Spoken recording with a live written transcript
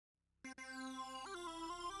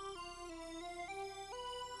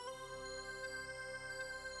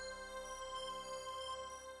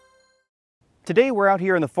Today we're out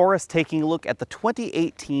here in the forest taking a look at the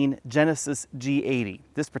 2018 Genesis G80.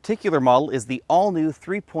 This particular model is the all-new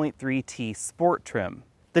 3.3T Sport trim.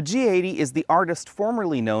 The G80 is the artist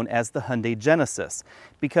formerly known as the Hyundai Genesis,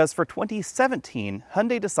 because for 2017,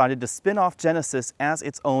 Hyundai decided to spin off Genesis as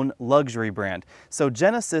its own luxury brand. So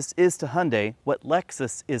Genesis is to Hyundai what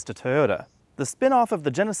Lexus is to Toyota. The spin-off of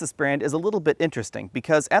the Genesis brand is a little bit interesting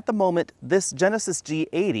because at the moment, this Genesis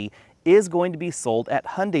G80 is going to be sold at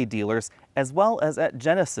Hyundai dealers as well as at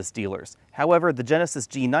Genesis dealers. However, the Genesis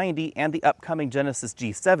G90 and the upcoming Genesis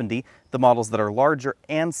G70, the models that are larger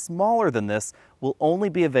and smaller than this, will only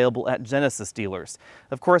be available at Genesis dealers.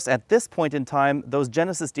 Of course, at this point in time, those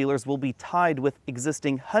Genesis dealers will be tied with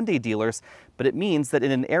existing Hyundai dealers, but it means that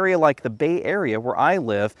in an area like the Bay Area where I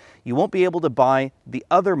live, you won't be able to buy the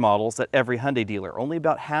other models at every Hyundai dealer. Only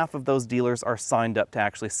about half of those dealers are signed up to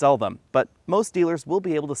actually sell them, but most dealers will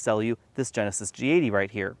be able to sell you this Genesis G80 right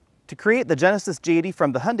here. To create the Genesis G80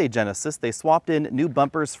 from the Hyundai Genesis, they swapped in new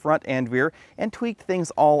bumpers front and rear and tweaked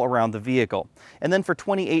things all around the vehicle. And then for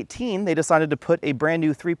 2018, they decided to put a brand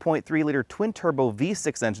new 3.3-liter twin-turbo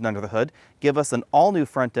V6 engine under the hood, give us an all-new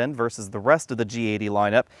front end versus the rest of the G80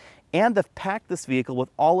 lineup, and they've packed this vehicle with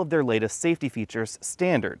all of their latest safety features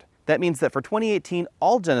standard. That means that for 2018,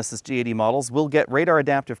 all Genesis G80 models will get radar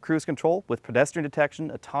adaptive cruise control with pedestrian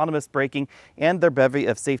detection, autonomous braking, and their bevy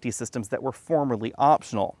of safety systems that were formerly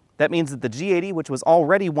optional. That means that the G80, which was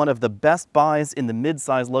already one of the best buys in the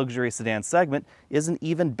mid-size luxury sedan segment, is an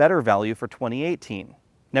even better value for 2018.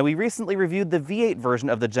 Now, we recently reviewed the V8 version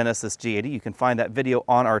of the Genesis G80. You can find that video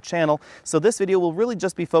on our channel. So this video will really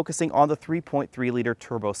just be focusing on the 3.3-liter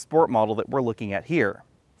turbo sport model that we're looking at here.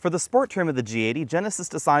 For the sport trim of the G80, Genesis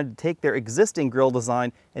decided to take their existing grille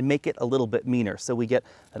design and make it a little bit meaner. So we get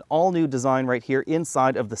an all-new design right here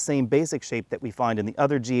inside of the same basic shape that we find in the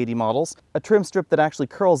other G80 models. A trim strip that actually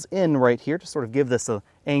curls in right here to sort of give this an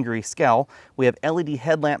angry scowl. We have LED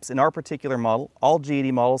headlamps in our particular model. All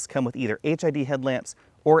G80 models come with either HID headlamps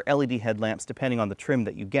or LED headlamps depending on the trim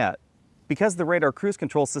that you get. Because the radar cruise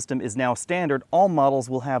control system is now standard, all models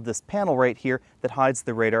will have this panel right here that hides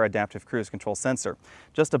the radar adaptive cruise control sensor.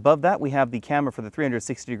 Just above that, we have the camera for the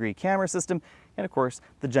 360-degree camera system, and of course,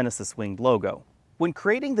 the Genesis winged logo. When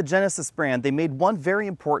creating the Genesis brand, they made one very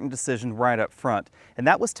important decision right up front, and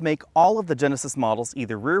that was to make all of the Genesis models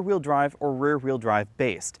either rear-wheel drive or rear-wheel drive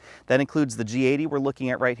based. That includes the G80 we're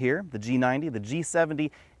looking at right here, the G90, the G70,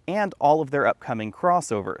 and all of their upcoming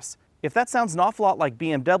crossovers. If that sounds an awful lot like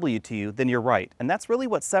BMW to you, then you're right. And that's really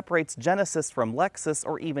what separates Genesis from Lexus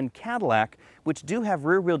or even Cadillac, which do have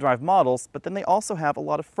rear-wheel drive models, but then they also have a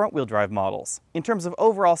lot of front-wheel drive models. In terms of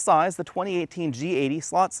overall size, the 2018 G80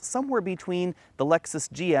 slots somewhere between the Lexus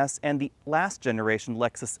GS and the last generation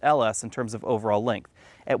Lexus LS in terms of overall length.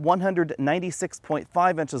 At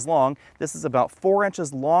 196.5 inches long, this is about 4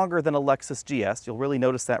 inches longer than a Lexus GS. You'll really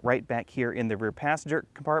notice that right back here in the rear passenger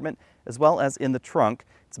compartment, as well as in the trunk.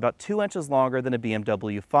 It's about 2 inches longer than a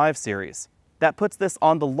BMW 5 Series. That puts this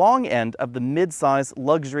on the long end of the mid-size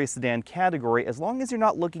luxury sedan category as long as you're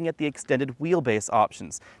not looking at the extended wheelbase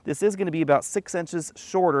options. This is going to be about 6 inches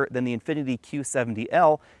shorter than the Infiniti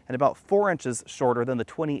Q70L and about 4 inches shorter than the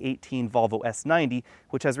 2018 Volvo S90,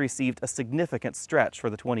 which has received a significant stretch for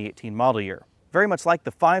the 2018 model year. Very much like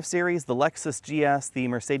the 5 Series, the Lexus GS, the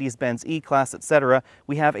Mercedes-Benz E-Class, etc.,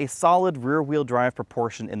 we have a solid rear-wheel drive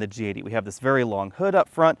proportion in the G80. We have this very long hood up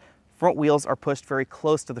front. Front wheels are pushed very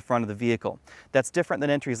close to the front of the vehicle. That's different than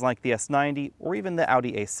entries like the S90 or even the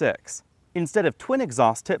Audi A6. Instead of twin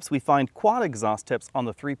exhaust tips, we find quad exhaust tips on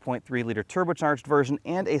the 3.3-liter turbocharged version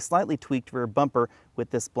and a slightly tweaked rear bumper with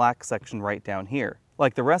this black section right down here.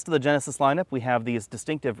 Like the rest of the Genesis lineup, we have these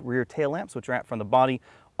distinctive rear tail lamps, which wrap from the body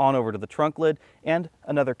on over to the trunk lid, and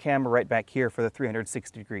another camera right back here for the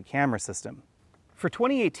 360-degree camera system. For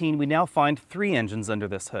 2018, we now find 3 engines under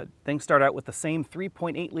this hood. Things start out with the same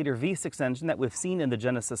 3.8-liter V6 engine that we've seen in the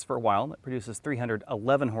Genesis for a while that produces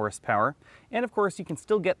 311 horsepower. And of course, you can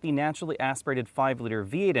still get the naturally aspirated 5-liter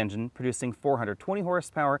V8 engine producing 420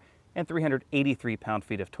 horsepower and 383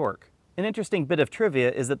 pound-feet of torque. An interesting bit of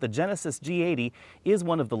trivia is that the Genesis G80 is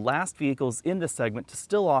one of the last vehicles in this segment to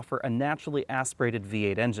still offer a naturally aspirated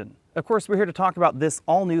V8 engine. Of course, we're here to talk about this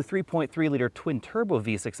all-new 3.3-liter twin-turbo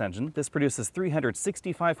V6 engine. This produces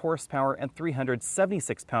 365 horsepower and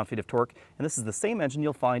 376 pound-feet of torque, and this is the same engine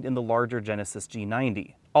you'll find in the larger Genesis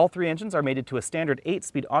G90. All 3 engines are mated to a standard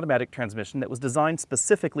 8-speed automatic transmission that was designed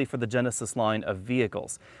specifically for the Genesis line of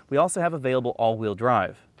vehicles. We also have available all-wheel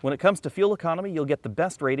drive. When it comes to fuel economy, you'll get the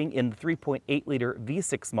best rating in the 3.8-liter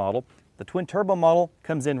V6 model. The twin-turbo model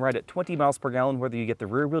comes in right at 20 miles per gallon, whether you get the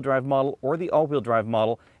rear-wheel drive model or the all-wheel drive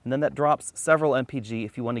model, and then that drops several mpg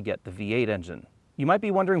if you want to get the V8 engine. You might be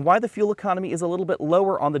wondering why the fuel economy is a little bit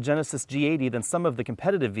lower on the Genesis G80 than some of the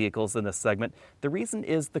competitive vehicles in this segment. The reason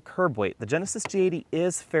is the curb weight. The Genesis G80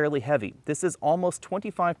 is fairly heavy. This is almost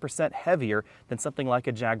 25% heavier than something like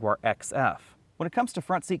a Jaguar XF. When it comes to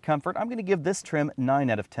front seat comfort, I'm going to give this trim 9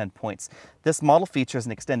 out of 10 points. This model features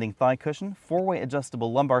an extending thigh cushion, 4-way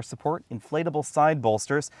adjustable lumbar support, inflatable side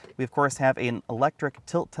bolsters. We of course have an electric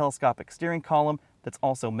tilt telescopic steering column that's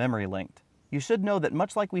also memory linked. You should know that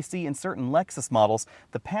much like we see in certain Lexus models,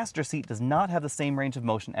 the passenger seat does not have the same range of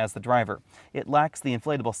motion as the driver. It lacks the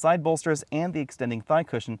inflatable side bolsters and the extending thigh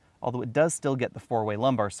cushion, although it does still get the 4-way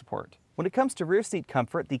lumbar support. When it comes to rear seat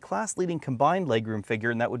comfort, the class-leading combined legroom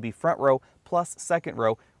figure, and that would be front row plus second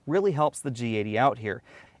row, really helps the G80 out here.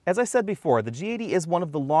 As I said before, the G80 is one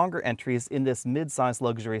of the longer entries in this mid-size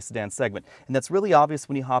luxury sedan segment, and that's really obvious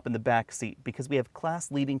when you hop in the back seat because we have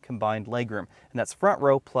class-leading combined legroom, and that's front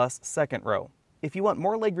row plus second row. If you want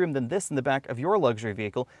more legroom than this in the back of your luxury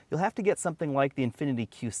vehicle, you'll have to get something like the Infiniti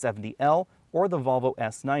Q70L or the Volvo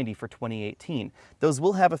S90 for 2018. Those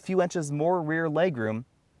will have a few inches more rear legroom.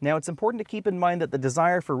 Now, it's important to keep in mind that the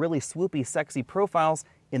desire for really swoopy, sexy profiles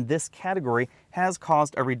in this category has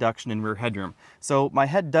caused a reduction in rear headroom. So my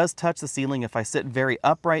head does touch the ceiling if I sit very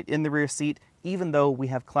upright in the rear seat, even though we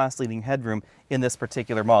have class-leading headroom in this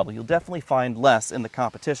particular model. You'll definitely find less in the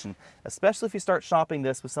competition, especially if you start shopping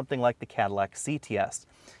this with something like the Cadillac CTS.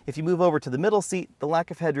 If you move over to the middle seat, the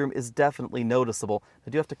lack of headroom is definitely noticeable.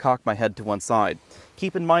 I do have to cock my head to one side.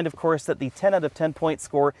 Keep in mind, of course, that the 10 out of 10 point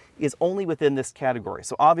score is only within this category.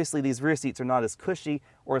 So obviously these rear seats are not as cushy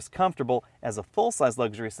or as comfortable as a full-size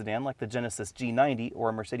luxury sedan like the Genesis G90 or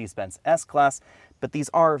a Mercedes-Benz S-Class, but these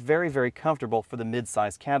are very, very comfortable for the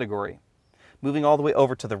mid-size category. Moving all the way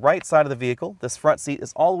over to the right side of the vehicle, this front seat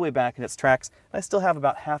is all the way back in its tracks, and I still have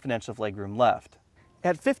about half an inch of legroom left.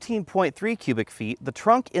 At 15.3 cubic feet, the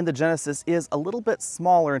trunk in the Genesis is a little bit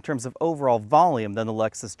smaller in terms of overall volume than the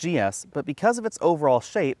Lexus GS, but because of its overall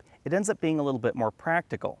shape, it ends up being a little bit more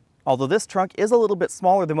practical. Although this trunk is a little bit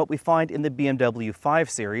smaller than what we find in the BMW 5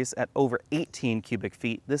 Series at over 18 cubic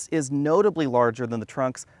feet, this is notably larger than the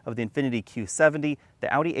trunks of the Infiniti Q70,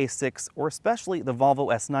 the Audi A6, or especially the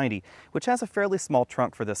Volvo S90, which has a fairly small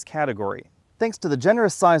trunk for this category. Thanks to the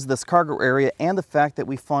generous size of this cargo area and the fact that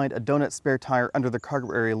we find a donut spare tire under the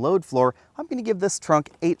cargo area load floor, I'm going to give this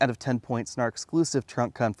trunk 8 out of 10 points in our exclusive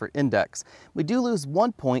Trunk Comfort Index. We do lose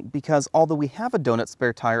 1 point because although we have a donut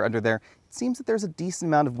spare tire under there, it seems that there's a decent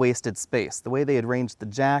amount of wasted space. The way they had arranged the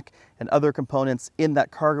jack and other components in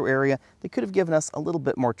that cargo area, they could have given us a little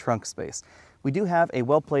bit more trunk space. We do have a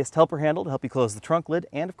well-placed helper handle to help you close the trunk lid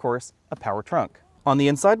and, of course, a power trunk. On the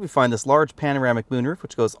inside, we find this large panoramic moonroof,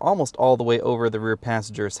 which goes almost all the way over the rear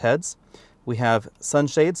passengers' heads. We have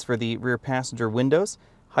sunshades for the rear passenger windows,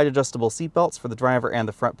 height-adjustable seatbelts for the driver and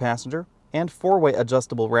the front passenger, and 4-way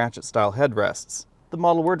adjustable ratchet-style headrests. The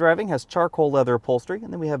model we're driving has charcoal leather upholstery,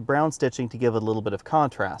 and then we have brown stitching to give it a little bit of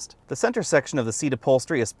contrast. The center section of the seat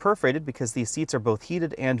upholstery is perforated because these seats are both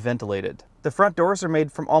heated and ventilated. The front doors are made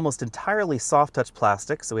from almost entirely soft-touch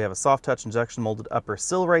plastic, so we have a soft-touch injection molded upper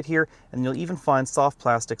sill right here, and you'll even find soft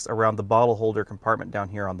plastics around the bottle holder compartment down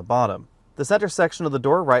here on the bottom. The center section of the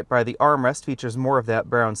door right by the armrest features more of that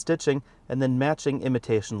brown stitching, and then matching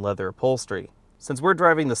imitation leather upholstery. Since we're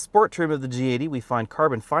driving the sport trim of the G80, we find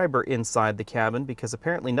carbon fiber inside the cabin because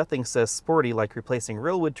apparently nothing says sporty like replacing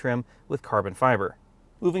real wood trim with carbon fiber.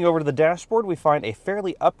 Moving over to the dashboard, we find a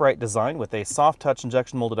fairly upright design with a soft-touch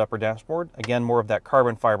injection molded upper dashboard. Again, more of that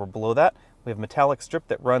carbon fiber below that. We have a metallic strip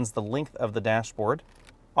that runs the length of the dashboard.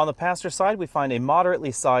 On the passenger side, we find a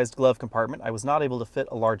moderately sized glove compartment. I was not able to fit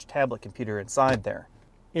a large tablet computer inside there.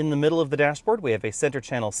 In the middle of the dashboard, we have a center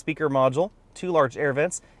channel speaker module, 2 large air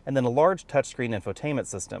vents, and then a large touchscreen infotainment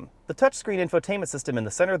system. The touchscreen infotainment system in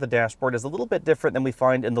the center of the dashboard is a little bit different than we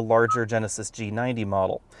find in the larger Genesis G90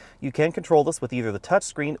 model. You can control this with either the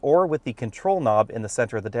touchscreen or with the control knob in the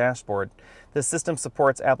center of the dashboard. This system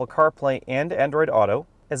supports Apple CarPlay and Android Auto,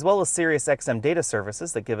 as well as Sirius XM data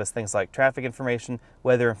services that give us things like traffic information,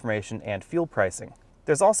 weather information, and fuel pricing.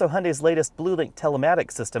 There's also Hyundai's latest BlueLink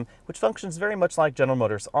telematics system, which functions very much like General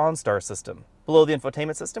Motors' OnStar system. Below the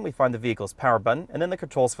infotainment system, we find the vehicle's power button, and then the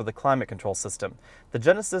controls for the climate control system. The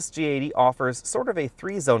Genesis G80 offers sort of a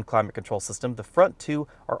 3-zone climate control system. The front 2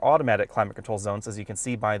 are automatic climate control zones, as you can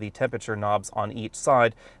see by the temperature knobs on each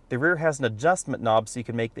side. The rear has an adjustment knob, so you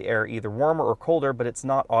can make the air either warmer or colder, but it's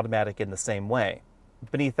not automatic in the same way.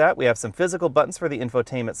 Beneath that, we have some physical buttons for the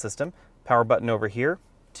infotainment system. Power button over here,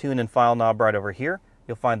 tune and file knob right over here.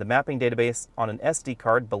 You'll find the mapping database on an SD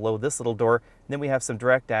card below this little door, and then we have some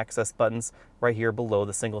direct access buttons right here below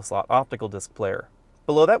the single slot optical disc player.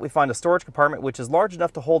 Below that we find a storage compartment which is large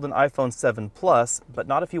enough to hold an iPhone 7 Plus, but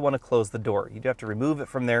not if you want to close the door. You do have to remove it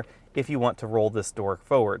from there if you want to roll this door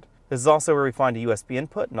forward. This is also where we find a USB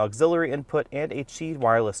input, an auxiliary input, and a Qi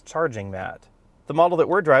wireless charging mat. The model that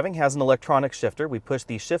we're driving has an electronic shifter. We push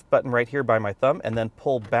the shift button right here by my thumb and then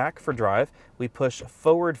pull back for drive. We push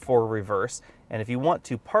forward for reverse. And if you want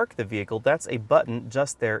to park the vehicle, that's a button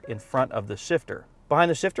just there in front of the shifter. Behind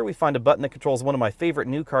the shifter, we find a button that controls one of my favorite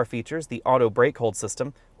new car features, the auto brake hold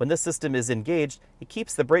system. When this system is engaged, it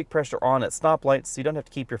keeps the brake pressure on at stoplights so you don't have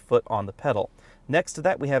to keep your foot on the pedal. Next to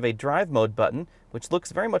that, we have a drive mode button, which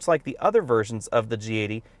looks very much like the other versions of the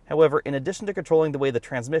G80. However, in addition to controlling the way the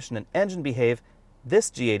transmission and engine behave,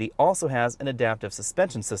 this G80 also has an adaptive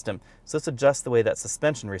suspension system, so this adjusts the way that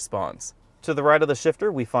suspension responds. To the right of the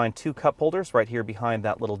shifter, we find two cup holders right here behind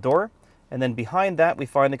that little door. And then behind that, we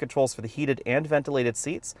find the controls for the heated and ventilated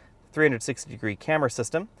seats, 360-degree camera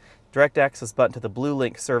system, direct access button to the Blue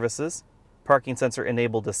Link services, parking sensor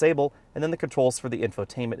enable disable, and then the controls for the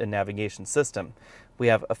infotainment and navigation system. We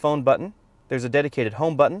have a phone button, there's a dedicated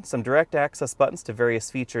home button, some direct access buttons to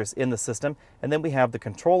various features in the system, and then we have the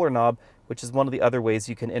controller knob, which is one of the other ways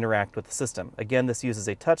you can interact with the system. Again, this uses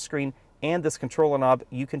a touchscreen, and this controller knob,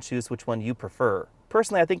 you can choose which one you prefer.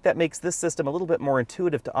 Personally, I think that makes this system a little bit more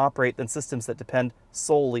intuitive to operate than systems that depend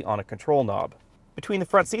solely on a control knob. Between the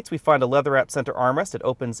front seats, we find a leather-wrapped center armrest. It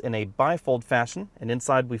opens in a bifold fashion, and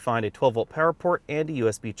inside we find a 12-volt power port and a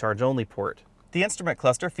USB charge-only port. The instrument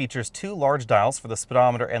cluster features two large dials for the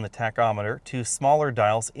speedometer and the tachometer, two smaller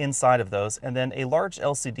dials inside of those, and then a large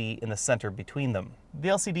LCD in the center between them. The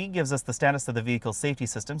LCD gives us the status of the vehicle's safety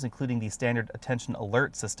systems, including the standard attention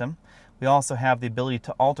alert system. We also have the ability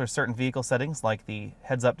to alter certain vehicle settings like the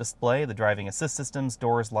heads-up display, the driving assist systems,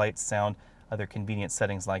 doors, lights, sound, other convenient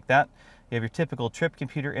settings like that. You have your typical trip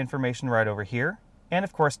computer information right over here, and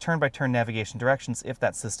of course turn-by-turn navigation directions if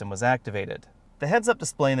that system was activated. The heads-up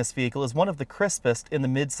display in this vehicle is one of the crispest in the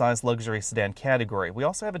mid-size luxury sedan category. We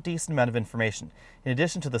also have a decent amount of information. In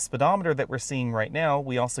addition to the speedometer that we're seeing right now,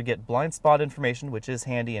 we also get blind spot information, which is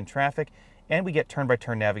handy in traffic, and we get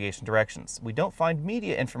turn-by-turn navigation directions. We don't find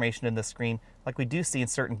media information in this screen like we do see in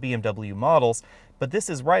certain BMW models, but this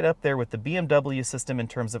is right up there with the BMW system in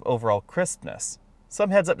terms of overall crispness. Some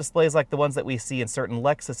heads-up displays like the ones that we see in certain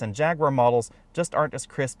Lexus and Jaguar models just aren't as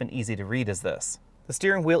crisp and easy to read as this. The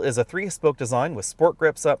steering wheel is a 3-spoke design with sport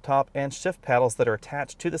grips up top and shift paddles that are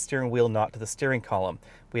attached to the steering wheel, not to the steering column.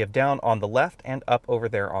 We have down on the left and up over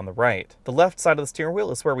there on the right. The left side of the steering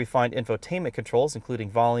wheel is where we find infotainment controls, including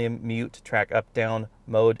volume, mute, track up, down,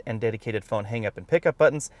 mode, and dedicated phone hang-up and pickup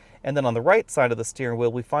buttons. And then on the right side of the steering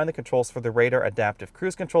wheel, we find the controls for the radar adaptive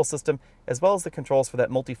cruise control system, as well as the controls for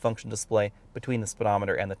that multifunction display between the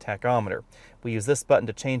speedometer and the tachometer. We use this button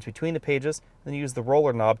to change between the pages, and then use the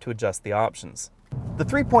roller knob to adjust the options. The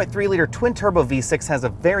 3.3-liter twin-turbo V6 has a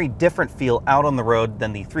very different feel out on the road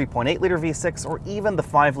than the 3.8-liter V6 or even the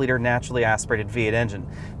 5-liter naturally aspirated V8 engine.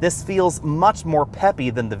 This feels much more peppy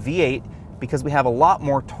than the V8 because we have a lot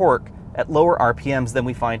more torque at lower RPMs than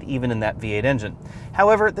we find even in that V8 engine.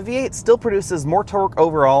 However, the V8 still produces more torque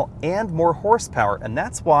overall and more horsepower, and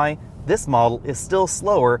that's why this model is still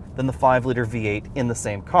slower than the 5-liter V8 in the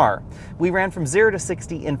same car. We ran from 0 to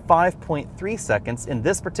 60 in 5.3 seconds in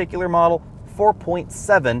this particular model,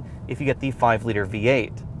 4.7 if you get the 5-liter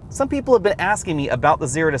V8. Some people have been asking me about the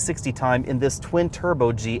 0 to 60 time in this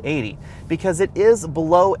twin-turbo G80 because it is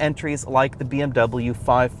below entries like the BMW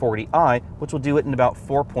 540i, which will do it in about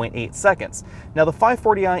 4.8 seconds. Now the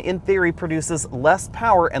 540i in theory produces less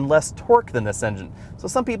power and less torque than this engine. So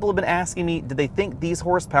some people have been asking me, do they think these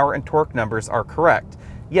horsepower and torque numbers are correct?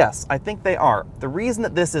 Yes, I think they are. The reason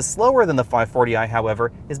that this is slower than the 540i,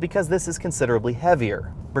 however, is because this is considerably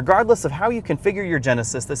heavier. Regardless of how you configure your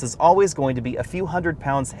Genesis, this is always going to be a few hundred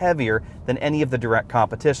pounds heavier than any of the direct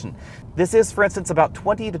competition. This is, for instance, about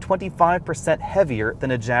 20 to 25% heavier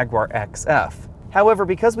than a Jaguar XF. However,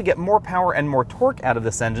 because we get more power and more torque out of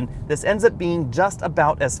this engine, this ends up being just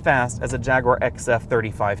about as fast as a Jaguar XF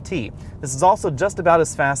 35T. This is also just about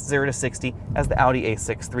as fast 0 to 60 as the Audi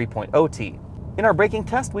A6 3.0T. In our braking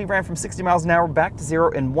test, we ran from 60 miles an hour back to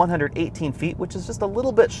 0 in 118 feet, which is just a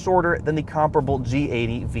little bit shorter than the comparable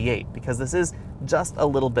G80 V8, because this is just a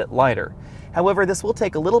little bit lighter. However, this will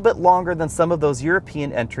take a little bit longer than some of those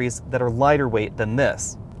European entries that are lighter weight than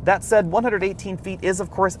this. That said, 118 feet is of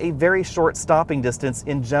course a very short stopping distance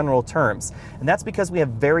in general terms, and that's because we have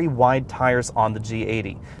very wide tires on the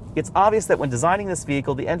G80. It's obvious that when designing this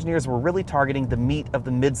vehicle, the engineers were really targeting the meat of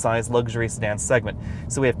the mid-size luxury sedan segment.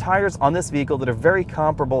 So we have tires on this vehicle that are very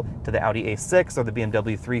comparable to the Audi A6 or the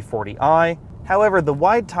BMW 340i. However, the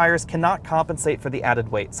wide tires cannot compensate for the added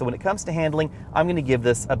weight, so when it comes to handling, I'm going to give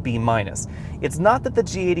this a B-. It's not that the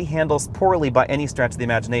G80 handles poorly by any stretch of the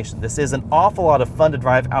imagination. This is an awful lot of fun to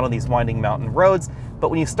drive out on these winding mountain roads, but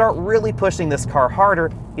when you start really pushing this car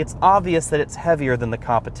harder, it's obvious that it's heavier than the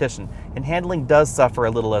competition, and handling does suffer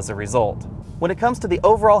a little as a result. When it comes to the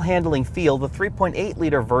overall handling feel, the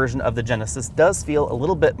 3.8-liter version of the Genesis does feel a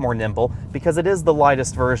little bit more nimble because it is the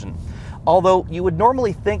lightest version. Although you would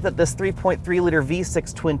normally think that this 3.3-liter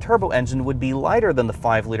V6 twin-turbo engine would be lighter than the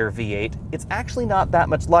 5-liter V8, it's actually not that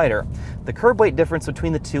much lighter. The curb weight difference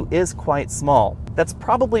between the two is quite small. That's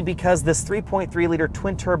probably because this 3.3-liter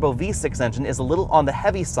twin-turbo V6 engine is a little on the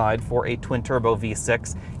heavy side for a twin-turbo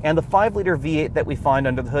V6, and the 5-liter V8 that we find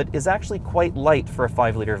under the hood is actually quite light for a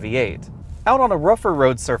 5-liter V8. Out on a rougher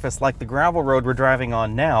road surface like the gravel road we're driving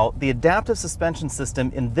on now, the adaptive suspension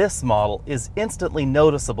system in this model is instantly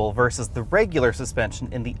noticeable versus the regular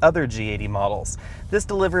suspension in the other G80 models. This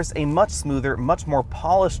delivers a much smoother, much more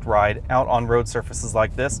polished ride out on road surfaces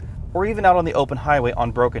like this, or even out on the open highway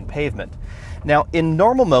on broken pavement. Now, in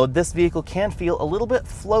normal mode, this vehicle can feel a little bit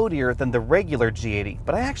floatier than the regular G80,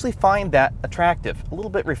 but I actually find that attractive, a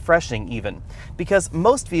little bit refreshing even, because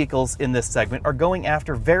most vehicles in this segment are going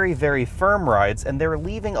after very, very firm rides, and they're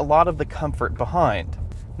leaving a lot of the comfort behind.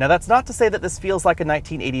 Now, that's not to say that this feels like a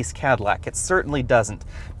 1980s Cadillac, it certainly doesn't,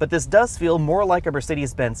 but this does feel more like a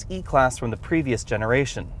Mercedes-Benz E-Class from the previous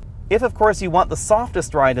generation. If, of course, you want the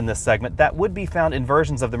softest ride in this segment, that would be found in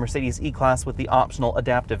versions of the Mercedes E-Class with the optional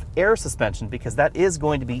adaptive air suspension, because that is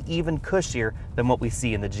going to be even cushier than what we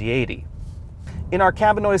see in the G80. In our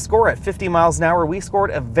cabin noise score at 50 miles an hour, we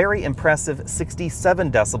scored a very impressive 67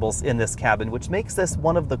 decibels in this cabin, which makes this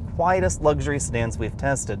one of the quietest luxury sedans we've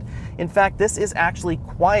tested. In fact, this is actually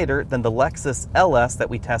quieter than the Lexus LS that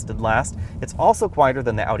we tested last. It's also quieter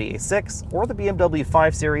than the Audi A6, or the BMW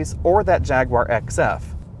 5 Series, or that Jaguar XF.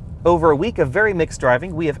 Over a week of very mixed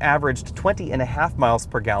driving, we have averaged 20.5 miles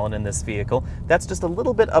per gallon in this vehicle. That's just a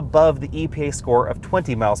little bit above the EPA score of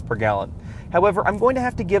 20 miles per gallon. However, I'm going to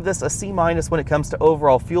have to give this a C- when it comes to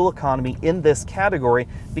overall fuel economy in this category,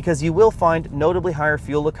 because you will find notably higher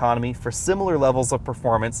fuel economy for similar levels of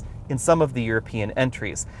performance in some of the European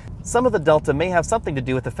entries. Some of the delta may have something to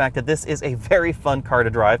do with the fact that this is a very fun car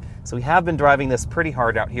to drive, so we have been driving this pretty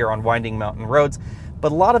hard out here on winding mountain roads.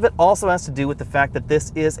 But a lot of it also has to do with the fact that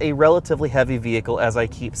this is a relatively heavy vehicle, as I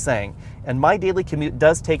keep saying, and my daily commute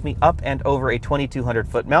does take me up and over a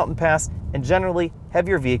 2,200-foot mountain pass, and generally,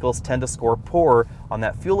 heavier vehicles tend to score poorer on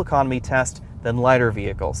that fuel economy test than lighter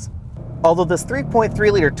vehicles. Although this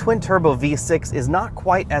 3.3-liter twin-turbo V6 is not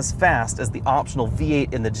quite as fast as the optional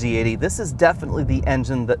V8 in the G80, this is definitely the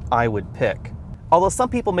engine that I would pick. Although some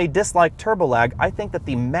people may dislike turbo lag, I think that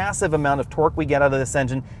the massive amount of torque we get out of this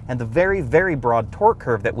engine and the very, very broad torque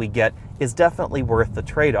curve that we get is definitely worth the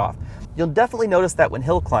trade-off. You'll definitely notice that when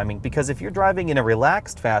hill climbing, because if you're driving in a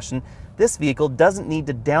relaxed fashion, this vehicle doesn't need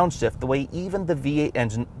to downshift the way even the V8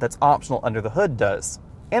 engine that's optional under the hood does.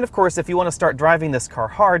 And of course, if you want to start driving this car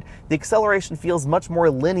hard, the acceleration feels much more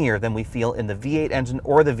linear than we feel in the V8 engine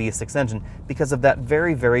or the V6 engine because of that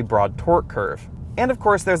very, very broad torque curve. And of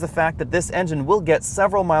course, there's the fact that this engine will get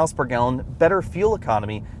several miles per gallon better fuel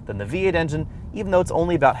economy than the V8 engine, even though it's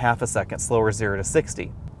only about half a second slower 0 to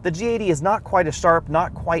 60. The G80 is not quite as sharp,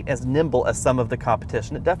 not quite as nimble as some of the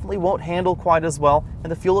competition. It definitely won't handle quite as well,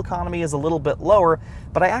 and the fuel economy is a little bit lower,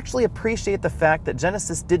 but I actually appreciate the fact that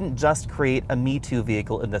Genesis didn't just create a Me Too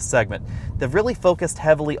vehicle in this segment. They've really focused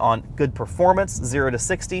heavily on good performance, 0 to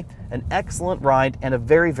 60, an excellent ride, and a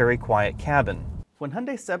very, very quiet cabin. When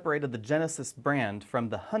Hyundai separated the Genesis brand from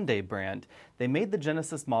the Hyundai brand, they made the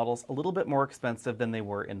Genesis models a little bit more expensive than they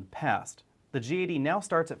were in the past. The G80 now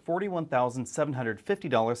starts at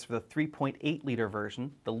 $41,750 for the 3.8-liter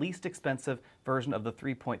version. The least expensive version of the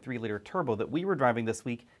 3.3-liter turbo that we were driving this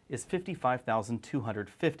week is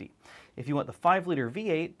 $55,250. If you want the 5-liter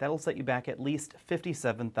V8, that'll set you back at least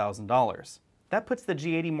 $57,000. That puts the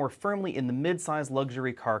G80 more firmly in the mid-size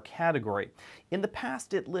luxury car category. In the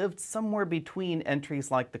past, it lived somewhere between entries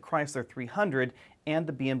like the Chrysler 300 and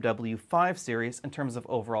the BMW 5 Series in terms of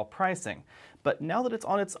overall pricing. But now that it's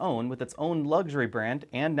on its own with its own luxury brand,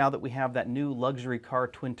 and now that we have that new luxury car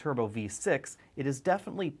twin-turbo V6, it is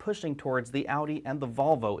definitely pushing towards the Audi and the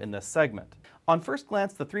Volvo in this segment. On first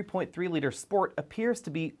glance, the 3.3-liter Sport appears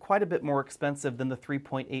to be quite a bit more expensive than the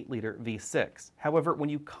 3.8-liter V6. However, when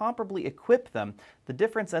you comparably equip them, the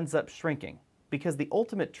difference ends up shrinking, because the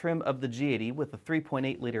ultimate trim of the G80 with the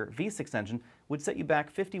 3.8-liter V6 engine would set you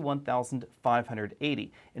back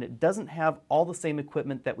 $51,580, and it doesn't have all the same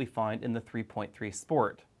equipment that we find in the 3.3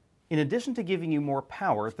 Sport. In addition to giving you more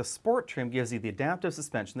power, the Sport trim gives you the adaptive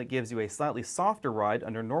suspension that gives you a slightly softer ride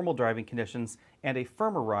under normal driving conditions and a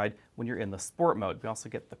firmer ride when you're in the Sport mode. We also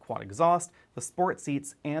get the quad exhaust, the Sport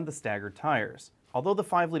seats, and the staggered tires. Although the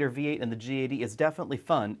 5-liter V8 in the G80 is definitely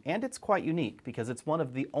fun, and it's quite unique because it's one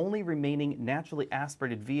of the only remaining naturally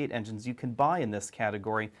aspirated V8 engines you can buy in this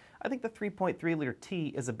category, I think the 3.3-liter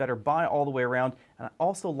T is a better buy all the way around, and I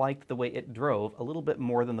also liked the way it drove a little bit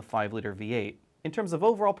more than the 5-liter V8. In terms of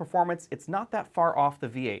overall performance, it's not that far off the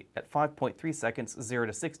V8 at 5.3 seconds 0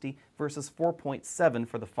 to 60 versus 4.7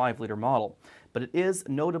 for the 5-liter model. But it is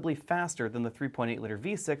notably faster than the 3.8-liter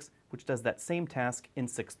V6, which does that same task in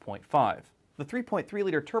 6.5. The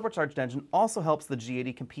 3.3-liter turbocharged engine also helps the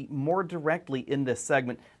G80 compete more directly in this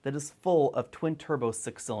segment that is full of twin-turbo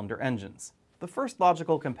 6-cylinder engines. The first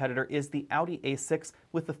logical competitor is the Audi A6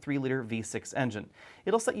 with the 3-liter V6 engine.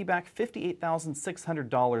 It'll set you back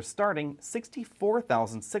 $58,600 starting,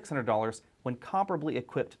 $64,600 when comparably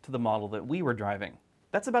equipped to the model that we were driving.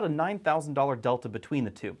 That's about a $9,000 delta between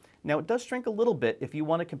the two. Now it does shrink a little bit if you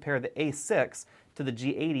want to compare the A6 to the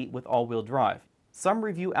G80 with all-wheel drive. Some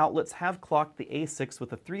review outlets have clocked the A6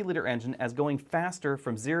 with a 3-liter engine as going faster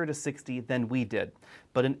from 0 to 60 than we did.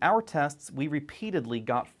 But in our tests, we repeatedly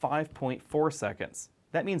got 5.4 seconds.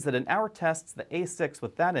 That means that in our tests, the A6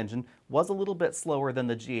 with that engine was a little bit slower than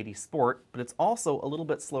the G80 Sport, but it's also a little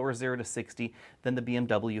bit slower 0 to 60 than the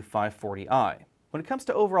BMW 540i. When it comes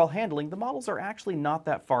to overall handling, the models are actually not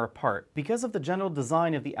that far apart. Because of the general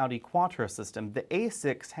design of the Audi Quattro system, the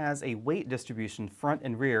A6 has a weight distribution front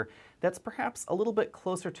and rear that's perhaps a little bit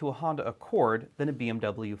closer to a Honda Accord than a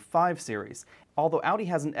BMW 5 Series. Although Audi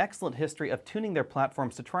has an excellent history of tuning their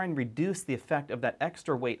platforms to try and reduce the effect of that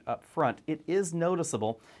extra weight up front, it is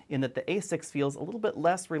noticeable in that the A6 feels a little bit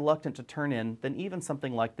less reluctant to turn in than even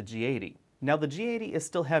something like the G80. Now the G80 is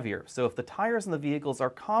still heavier, so if the tires in the vehicles are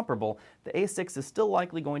comparable, the A6 is still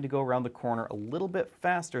likely going to go around the corner a little bit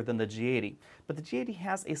faster than the G80. But the G80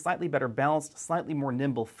 has a slightly better balanced, slightly more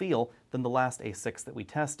nimble feel than the last A6 that we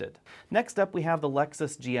tested. Next up we have the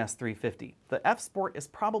Lexus GS 350. The F Sport is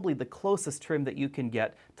probably the closest trim that you can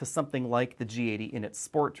get to something like the G80 in its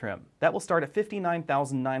Sport trim. That will start at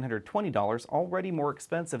 $59,920, already more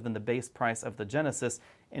expensive than the base price of the Genesis,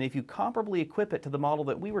 and if you comparably equip it to the model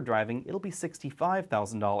that we were driving, it'll be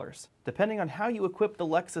 $65,000. Depending on how you equip the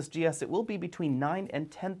Lexus GS, it will be between $9,000 and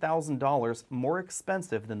 $10,000 more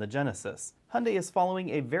expensive than the Genesis. Hyundai is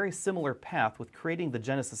following a very similar path with creating the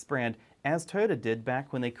Genesis brand as Toyota did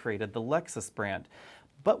back when they created the Lexus brand.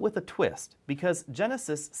 But with a twist, because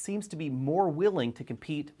Genesis seems to be more willing to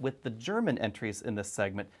compete with the German entries in this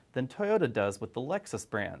segment than Toyota does with the Lexus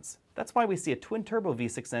brands. That's why we see a twin-turbo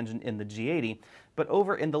V6 engine in the G80, but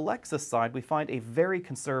over in the Lexus side we find a very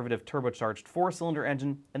conservative turbocharged 4-cylinder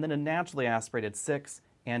engine and then a naturally aspirated 6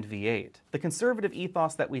 and V8. The conservative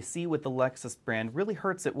ethos that we see with the Lexus brand really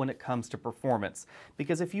hurts it when it comes to performance,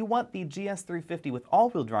 because if you want the GS 350 with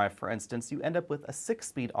all-wheel drive, for instance, you end up with a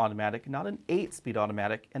 6-speed automatic, not an 8-speed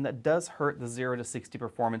automatic, and that does hurt the 0 to 60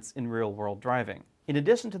 performance in real-world driving. In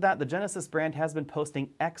addition to that, the Genesis brand has been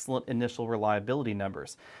posting excellent initial reliability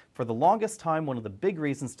numbers. For the longest time, one of the big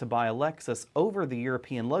reasons to buy a Lexus over the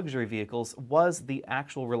European luxury vehicles was the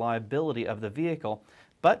actual reliability of the vehicle.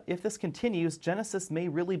 But if this continues, Genesis may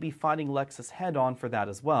really be fighting Lexus head-on for that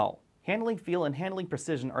as well. Handling feel and handling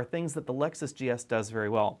precision are things that the Lexus GS does very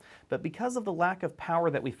well. But because of the lack of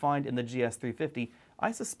power that we find in the GS 350,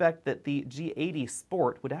 I suspect that the G80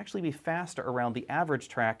 Sport would actually be faster around the average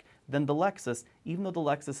track than the Lexus, even though the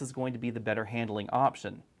Lexus is going to be the better handling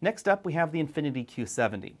option. Next up, we have the Infiniti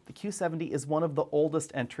Q70. The Q70 is one of the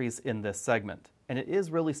oldest entries in this segment, and it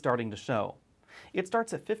is really starting to show. It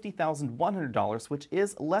starts at $50,100, which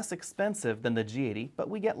is less expensive than the G80, but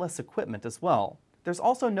we get less equipment as well. There's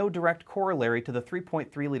also no direct corollary to the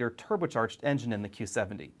 3.3-liter turbocharged engine in the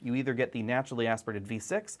Q70. You either get the naturally aspirated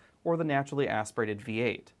V6 or the naturally aspirated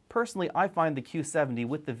V8. Personally, I find the Q70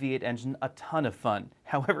 with the V8 engine a ton of fun.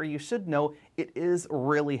 However, you should know it is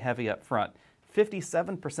really heavy up front.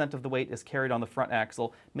 57% of the weight is carried on the front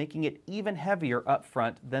axle, making it even heavier up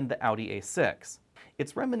front than the Audi A6.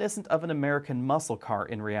 It's reminiscent of an American muscle car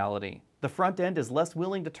in reality. The front end is less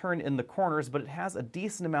willing to turn in the corners, but it has a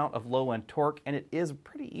decent amount of low-end torque, and it is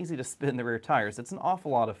pretty easy to spin the rear tires. It's an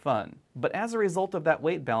awful lot of fun. But as a result of that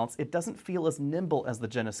weight balance, it doesn't feel as nimble as the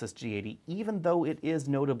Genesis G80, even though it is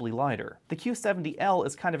notably lighter. The Q70L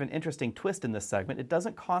is kind of an interesting twist in this segment. It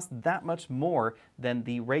doesn't cost that much more than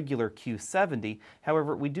the regular Q70,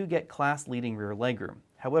 however, we do get class-leading rear legroom.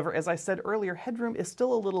 However, as I said earlier, headroom is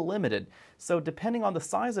still a little limited, so depending on the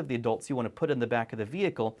size of the adults you want to put in the back of the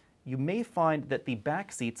vehicle, you may find that the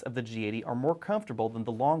back seats of the G80 are more comfortable than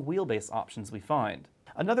the long wheelbase options we find.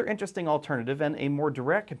 Another interesting alternative and a more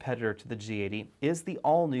direct competitor to the G80 is the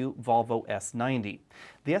all-new Volvo S90.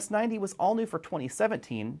 The S90 was all new for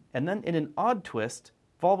 2017, and then in an odd twist,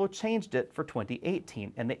 Volvo changed it for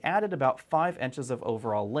 2018, and they added about 5 inches of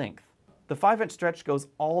overall length. The 5-inch stretch goes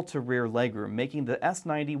all to rear legroom, making the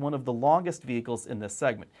S90 one of the longest vehicles in this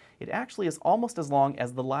segment. It actually is almost as long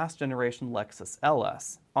as the last generation Lexus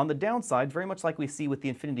LS. On the downside, very much like we see with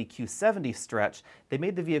the Infiniti Q70 stretch, they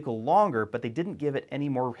made the vehicle longer, but they didn't give it any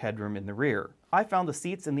more headroom in the rear. I found the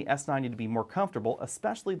seats in the S90 to be more comfortable,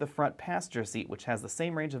 especially the front passenger seat, which has the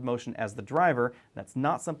same range of motion as the driver, and that's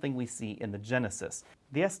not something we see in the Genesis.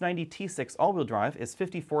 The S90 T6 all-wheel drive is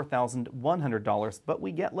 $54,100, but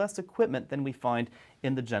we get less equipment than we find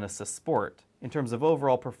in the Genesis Sport. In terms of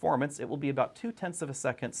overall performance, it will be about 0.2 of a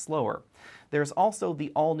second slower. There's also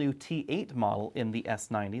the all-new T8 model in the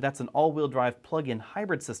S90. That's an all-wheel drive plug-in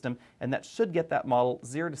hybrid system, and that should get that model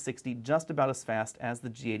 0 to 60 just about as fast as the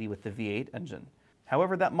G80 with the V8 engine.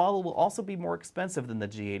 However, that model will also be more expensive than the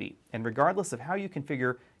G80, and regardless of how you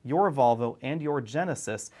configure your Volvo and your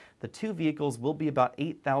Genesis, the two vehicles will be about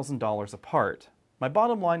 $8,000 apart. My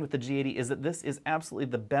bottom line with the G80 is that this is absolutely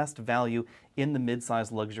the best value in the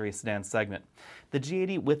mid-size luxury sedan segment. The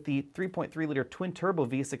G80 with the 3.3-liter twin-turbo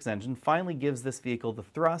V6 engine finally gives this vehicle the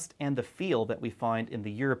thrust and the feel that we find in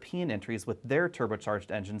the European entries with their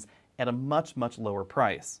turbocharged engines at a much, much lower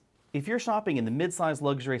price. If you're shopping in the mid-size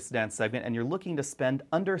luxury sedan segment and you're looking to spend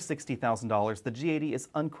under $60,000, the G80 is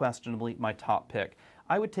unquestionably my top pick.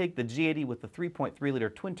 I would take the G80 with the 3.3-liter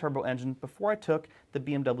twin-turbo engine before I took the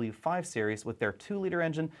BMW 5 Series with their 2-liter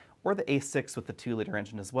engine or the A6 with the 2-liter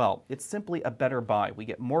engine as well. It's simply a better buy. We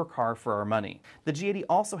get more car for our money. The G80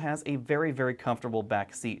 also has a very, very comfortable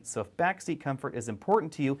back seat, so if back seat comfort is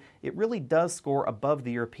important to you, it really does score above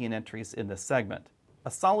the European entries in this segment.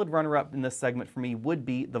 A solid runner-up in this segment for me would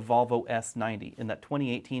be the Volvo S90 in that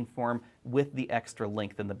 2018 form with the extra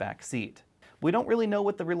length in the back seat. We don't really know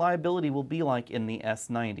what the reliability will be like in the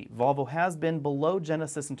S90. Volvo has been below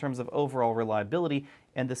Genesis in terms of overall reliability,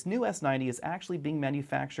 and this new S90 is actually being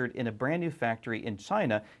manufactured in a brand new factory in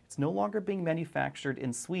China. It's no longer being manufactured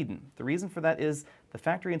in Sweden. The reason for that is the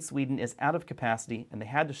factory in Sweden is out of capacity and they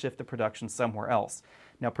had to shift the production somewhere else.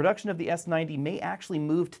 Now, production of the S90 may actually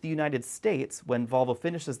move to the United States when Volvo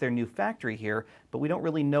finishes their new factory here, but we don't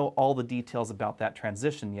really know all the details about that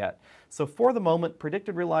transition yet. So for the moment,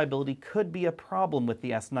 predicted reliability could be a problem with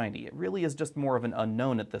the S90. It really is just more of an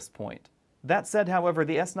unknown at this point. That said, however,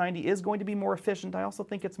 the S90 is going to be more efficient. I also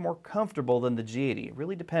think it's more comfortable than the G80. It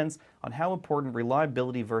really depends on how important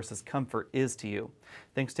reliability versus comfort is to you.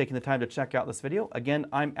 Thanks for taking the time to check out this video. Again,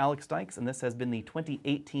 I'm Alex Dykes, and this has been the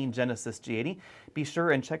 2018 Genesis G80. Be sure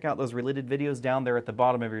and check out those related videos down there at the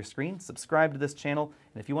bottom of your screen. Subscribe to this channel,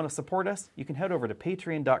 and if you want to support us, you can head over to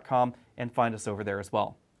patreon.com and find us over there as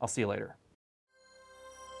well. I'll see you later.